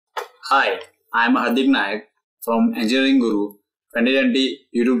Hi, I am Hardik Nayak from Engineering Guru 2020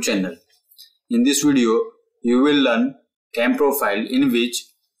 YouTube channel. In this video, you will learn cam profile in which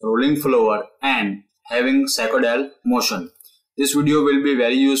rolling flower and having cycloidal motion. This video will be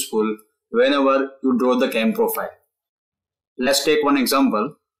very useful whenever you draw the cam profile. Let's take one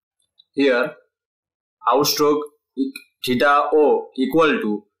example. Here, outstroke theta O equal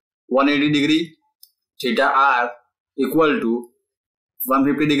to 180 degree, theta R equal to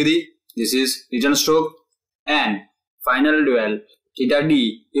 150 degree. This is return stroke, and final dual theta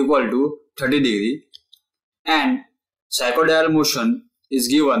D equal to 30 degree, and cycloidal motion is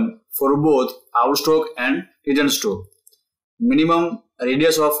given for both outstroke and return stroke. Minimum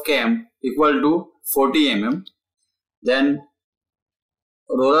radius of cam equal to 40 mm. Then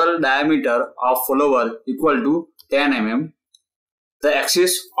roller diameter of follower equal to 10 mm. The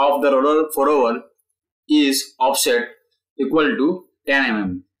axis of the roller follower is offset equal to 10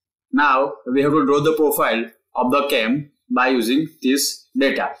 mm. Now we have to draw the profile of the cam by using this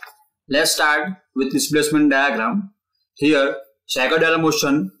data. Let's start with displacement diagram. Here cycloidal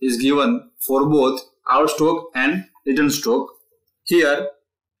motion is given for both outstroke and return stroke. Here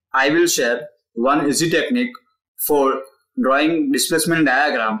I will share one easy technique for drawing displacement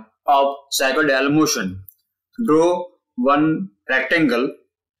diagram of cycloidal motion. Draw one rectangle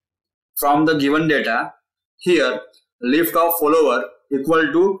from the given data. Here lift of follower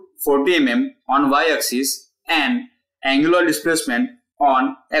equal to 40 mm on y-axis and angular displacement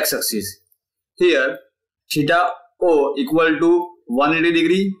on x-axis. Here theta O equal to 180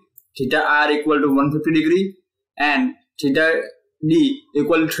 degree, theta R equal to 150 degree, and theta D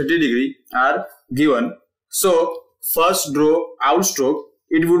equal to 30 degree are given. So first draw outstroke,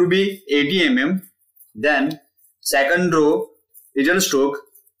 it would be 80 mm. Then second draw return stroke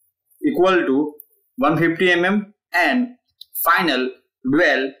equal to 150 mm, and final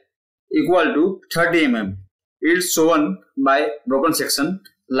dual equal to 30 mm. It is shown by broken section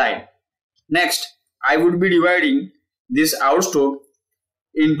line. Next, I would be dividing this outstroke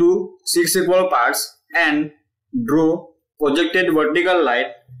into 6 equal parts and draw projected vertical line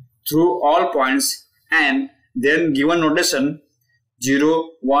through all points, and then given notation 0,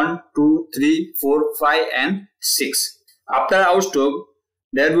 1, 2, 3, 4, 5 and 6. After outstroke,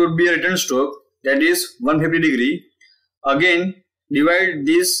 there would be a return stroke, that is 150 degree. Again divide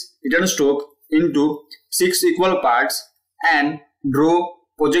this return stroke into 6 equal parts and draw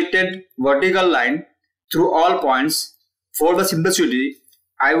projected vertical line through all points. For the simplicity,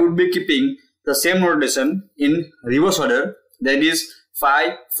 I would be keeping the same notation in reverse order, that is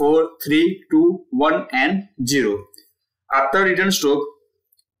 5, 4, 3, 2, 1 and 0. After return stroke,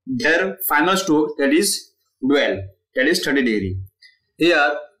 their final stroke, that is dual, that is 30 degree.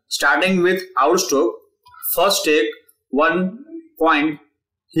 Here starting with outstroke, first take one point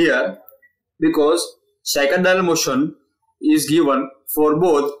here because cycloidal motion is given for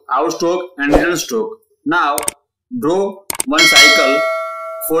both outstroke and return stroke. Now draw one cycle.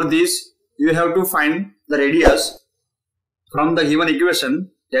 For this you have to find the radius from the given equation,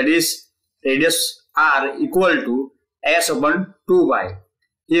 that is radius R equal to S upon 2y.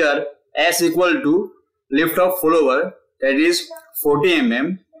 Here S equal to lift of follower, that is 40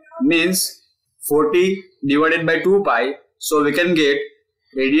 mm, means 40 divided by 2 pi, so we can get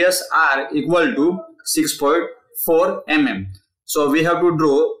radius R equal to 6.4 mm. So we have to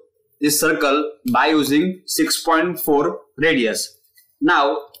draw this circle by using 6.4 radius.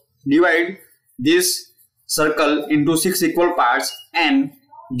 Now divide this circle into 6 equal parts and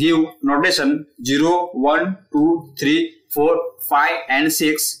give notation 0, 1, 2, 3, 4, 5 and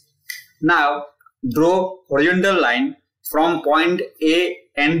 6. Now draw horizontal line from point A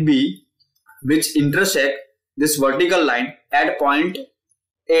and B which intersect this vertical line at point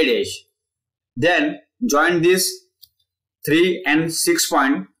A dash. Then join this 3 and 6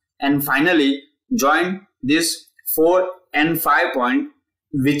 point, and finally join this 4 and 5 point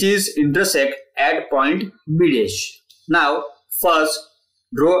which is intersect at point B dash. Now first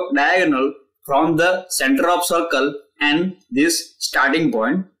draw diagonal from the center of circle and this starting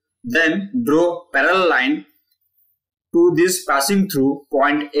point. Then draw parallel line to this passing through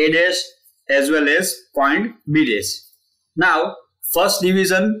point A dash as well as point B dash. Now first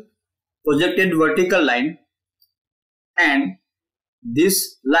division projected vertical line, and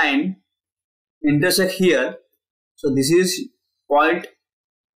this line intersect here. So this is point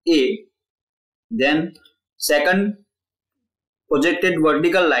A. Then second projected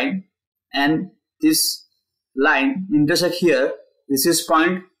vertical line, and this line intersect here. This is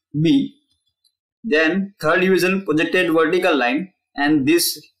point B. Then third division projected vertical line, and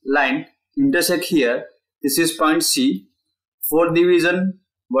this line intersect here. This is point C. Fourth division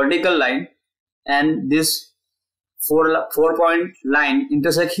vertical line and this 4-point line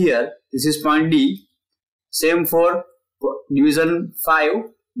intersect here. This is point D. Same for division 5,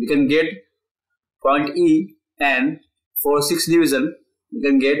 we can get point E, and for 6th division we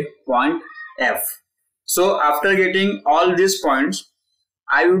can get point F. So after getting all these points,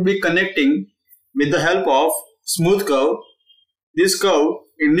 I will be connecting with the help of smooth curve. This curve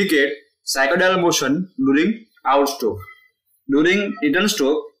indicates cycloidal motion during outstroke. During return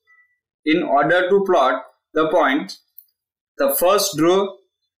stroke, in order to plot the point, the first draw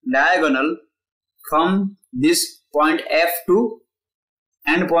diagonal from this point F to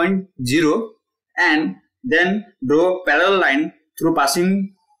end point 0 and then draw parallel line through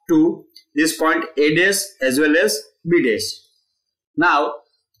passing to this point A dash as well as B dash. Now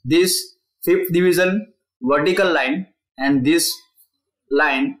this 5th division vertical line and this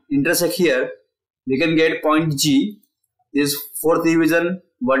line intersect here, we can get point G. This 4th division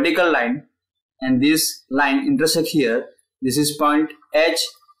vertical line and this line intersect here, this is point H.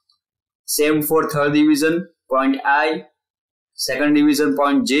 Same for 3rd division point I, 2nd division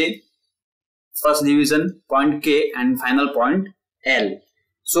point J, 1st division point K, and final point L.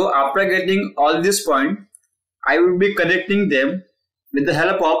 So after getting all these points, I will be connecting them with the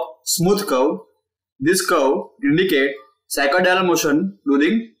help of smooth curve. This curve indicates cycloidal motion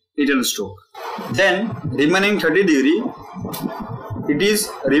during return stroke. Then remaining 30 degree, it is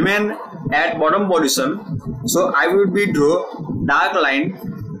remain at bottom position. So I will be draw dark line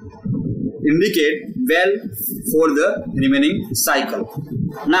indicate well for the remaining cycle.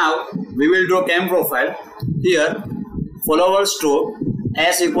 Now we will draw cam profile. Here follower stroke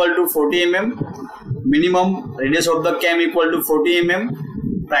S equal to 40 mm, minimum radius of the cam equal to 40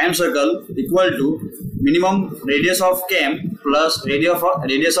 mm, prime circle equal to minimum radius of cam plus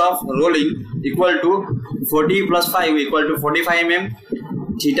radius of rolling equal to 40 plus 5 equal to 45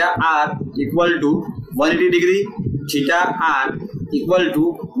 mm, theta r equal to 180 degree, theta r equal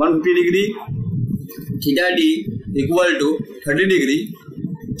to 150 degree, theta d equal to 30 degree.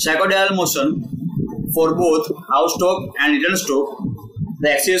 Cycloidal motion for both outstroke and return stroke.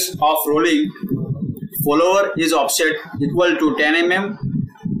 The axis of rolling follower is offset equal to 10 mm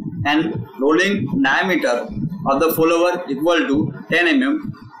and rolling diameter of the follower equal to 10 mm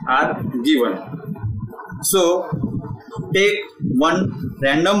are given. So take one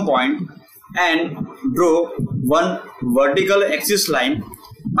random point and draw one vertical axis line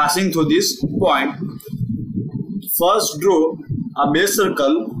passing through this point. First draw a base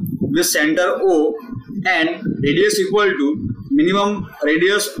circle with center O and radius equal to minimum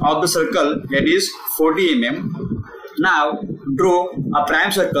radius of the circle, that is 40 mm. Now draw a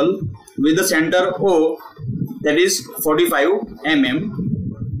prime circle with the center O, that is 45 mm.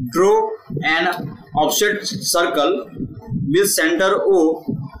 Draw an offset circle with center O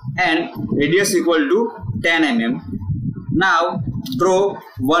and radius equal to 10 mm. Now draw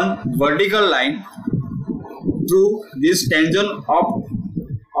one vertical line through this tangent of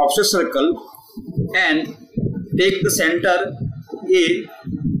offset circle and take the center A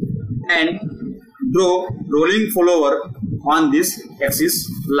and draw rolling follower on this axis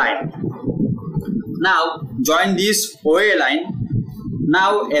line. Now join this OA line.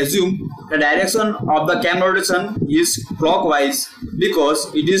 Now assume the direction of the cam rotation is clockwise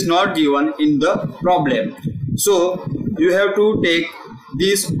because it is not given in the problem. So you have to take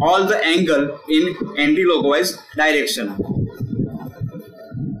this all the angle in anti-clockwise direction.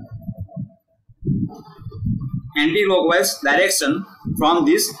 Anti-clockwise direction from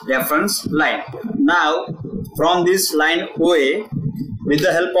this reference line. Now from this line OA, with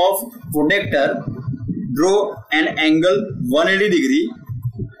the help of protractor, draw an angle 180 degree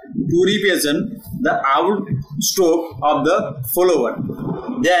to represent the out stroke of the follower.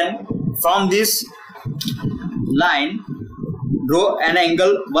 Then from this line, draw an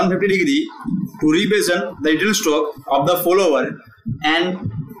angle 150 degree to represent the return stroke of the follower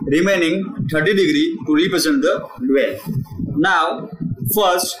and remaining 30 degree to represent the dwell. Now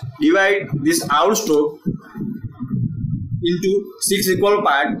first divide this out stroke into 6 equal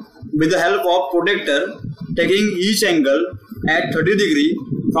parts with the help of protractor, taking each angle at 30 degree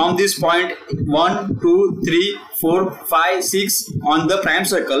from this point 1, 2, 3, 4, 5, 6 on the prime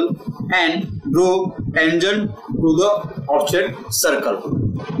circle and draw tangent to the offset circle.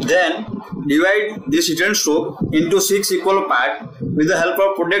 Then divide this return stroke into 6 equal parts with the help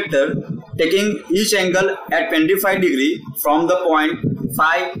of protractor, taking each angle at 25 degree from the point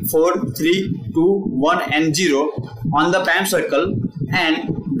 5, 4, 3, 2, 1 and 0 on the prime circle and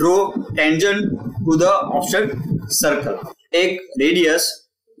draw tangent to the offset circle. Take radius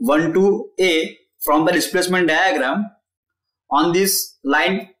 1 to A from the displacement diagram on this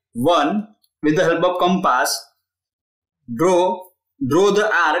line 1 with the help of compass. Draw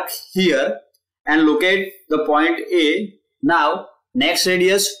the arc here and locate the point A. Now next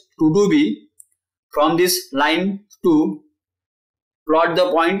radius 2 to B. From this line 2, plot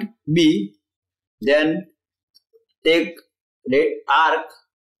the point B. Then take arc,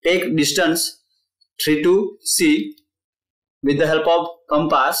 take distance 3 to C with the help of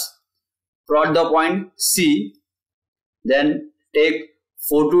compass. Plot the point C. Then take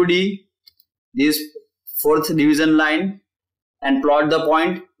 4 to D, this 4th division line, and plot the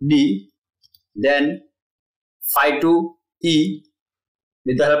point D. Then 5 to E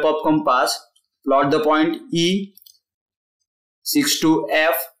with the help of compass. Plot the point E. 6 to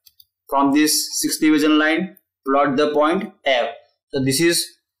F, from this 6th division line, plot the point F. So this is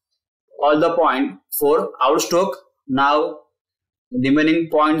all the point for out stroke. Now remaining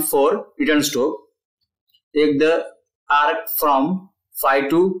point for return stroke. Take the arc from phi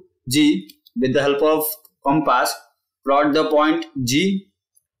to G with the help of compass. Plot the point G.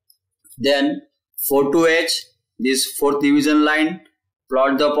 Then 4 to H, this 4th division line,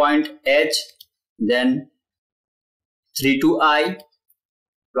 plot the point H. Then 3 to I,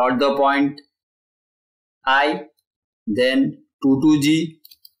 plot the point I. Then 2 to G,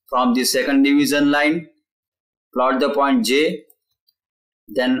 from the 2nd division line, plot the point J.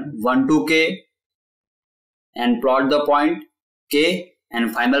 Then 1 to K and plot the point K,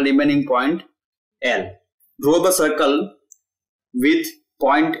 and final remaining point L. Draw the circle with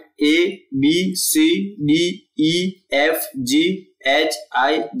point A, B, C, D, E, F, G, H,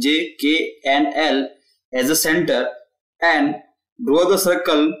 I, J, K and L as a center, and draw the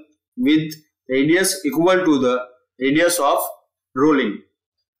circle with radius equal to the radius of rolling.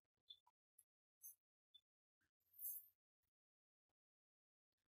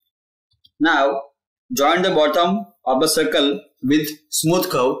 Now join the bottom of the circle with smooth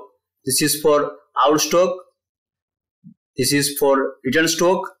curve. This is for out stroke, this is for return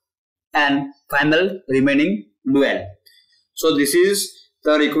stroke, and final remaining dual. So this is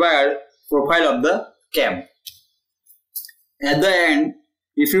the required profile of the cam. At the end,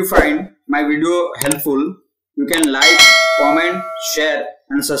 if you find my video helpful, you can like, comment, share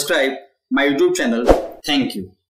and subscribe my YouTube channel. Thank you.